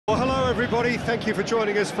everybody, thank you for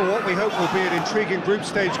joining us for what we hope will be an intriguing group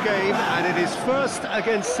stage game, and it is first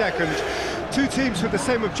against second. Two teams with the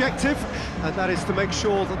same objective, and that is to make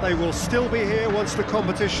sure that they will still be here once the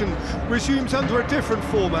competition resumes under a different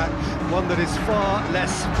format, one that is far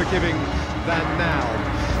less forgiving than now.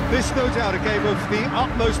 This, no doubt, a game of the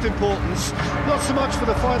utmost importance, not so much for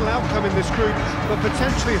the final outcome in this group, but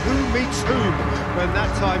potentially who meets whom when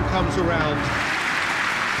that time comes around.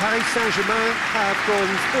 Paris Saint-Germain have gone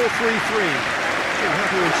 4-3-3. How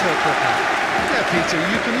do you interpret that? Yeah, Peter,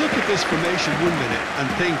 you can look at this formation 1 minute and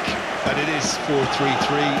think that it is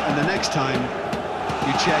 4-3-3, and the next time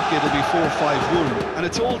you check it'll be 4-5-1, and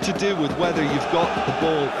it's all to do with whether you've got the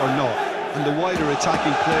ball or not, and the wider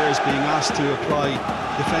attacking players being asked to apply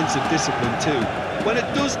defensive discipline too. When it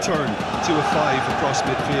does turn to a 5 across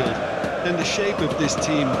midfield, then the shape of this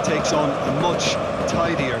team takes on a much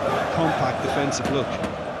tidier, compact defensive look.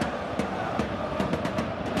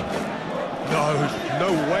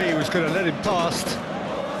 No way he was going to let him past.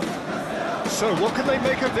 So what can they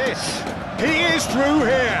make of this? He is through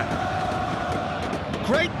here.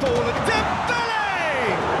 Great ball and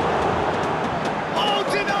Dembele! Oh,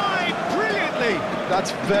 denied brilliantly.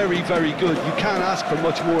 That's very, very good. You can't ask for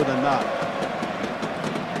much more than that.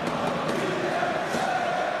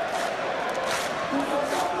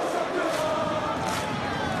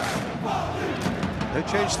 No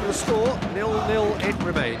change to the score, 0-0 it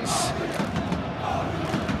remains.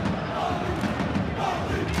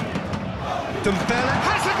 Dembele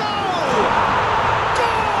has a goal!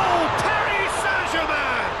 Goal! Paris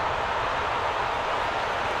Saint-Germain!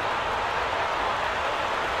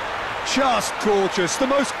 Just gorgeous, the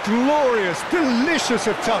most glorious, delicious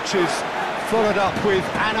of touches, followed up with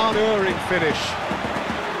an unerring finish.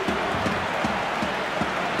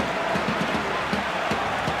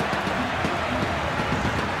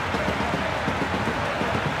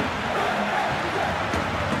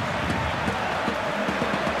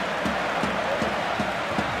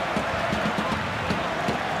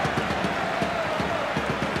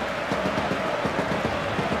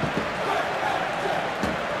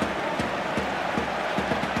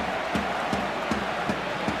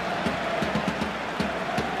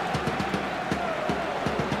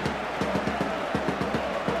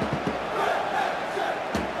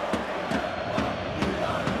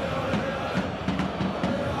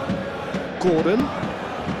 Gordon.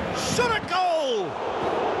 Shot a goal!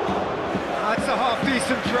 That's a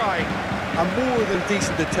half-decent try. A more than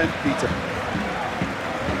decent attempt, Peter.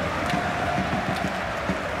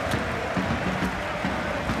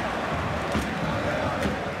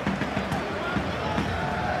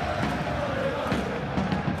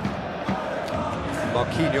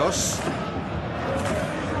 Marquinhos.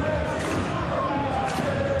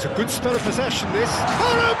 It's a good spell of possession, this.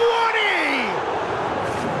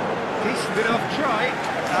 Decent enough try.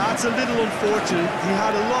 That's a little unfortunate. He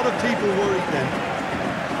had a lot of people worried then.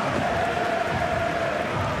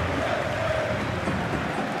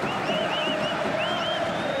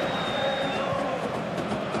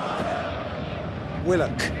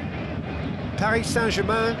 Willock. Paris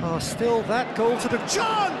Saint-Germain are still that goal to the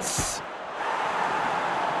chance!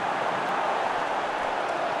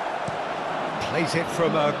 Plays it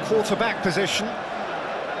from a quarterback position.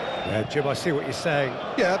 Yeah, Jim, I see what you're saying.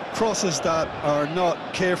 Yeah, crosses that are not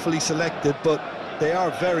carefully selected, but they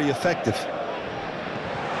are very effective.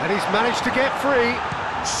 And he's managed to get free.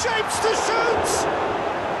 Shapes to shoot!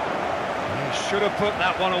 He should have put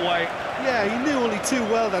that one away. Yeah, he knew only too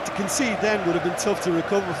well that to concede then would have been tough to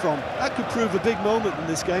recover from. That could prove a big moment in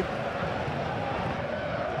this game.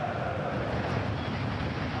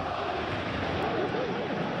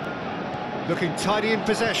 Looking tidy in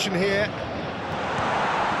possession here.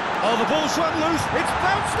 Oh, the ball's run loose, it's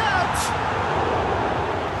bounced out!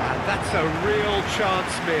 And that's a real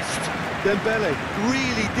chance missed. Dembele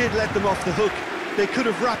really did let them off the hook. They could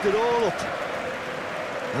have wrapped it all up.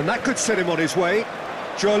 And that could set him on his way.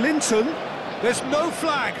 Joelinton, there's no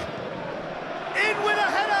flag. In with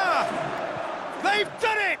a header! They've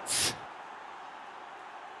done it!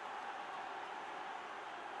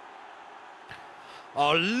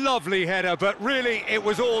 Oh, lovely header, but really it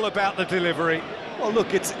was all about the delivery. Well,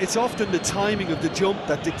 look, it's often the timing of the jump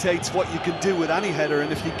that dictates what you can do with any header,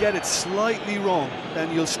 and if you get it slightly wrong,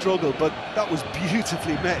 then you'll struggle, but that was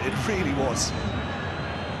beautifully met, it really was.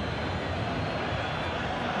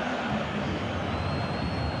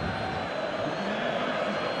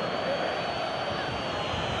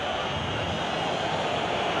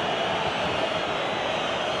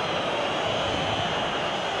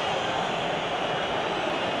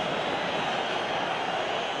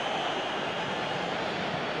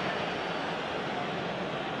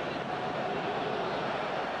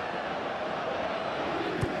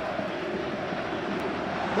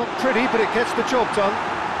 Not pretty, but it gets the job done.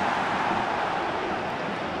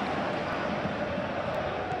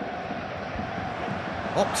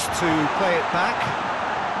 Opts to play it back.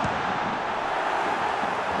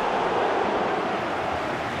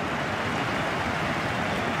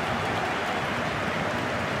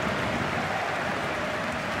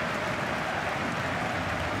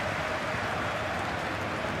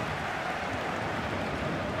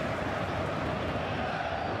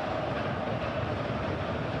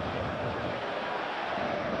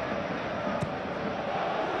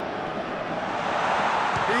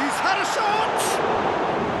 He's had a shot!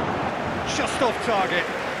 Just off target.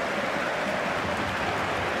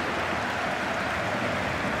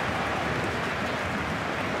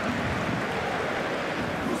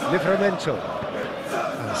 Livramento.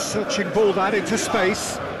 A searching ball that into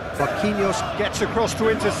space. Marquinhos gets across to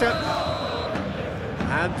intercept.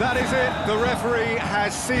 And that is it. The referee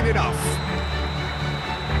has seen enough.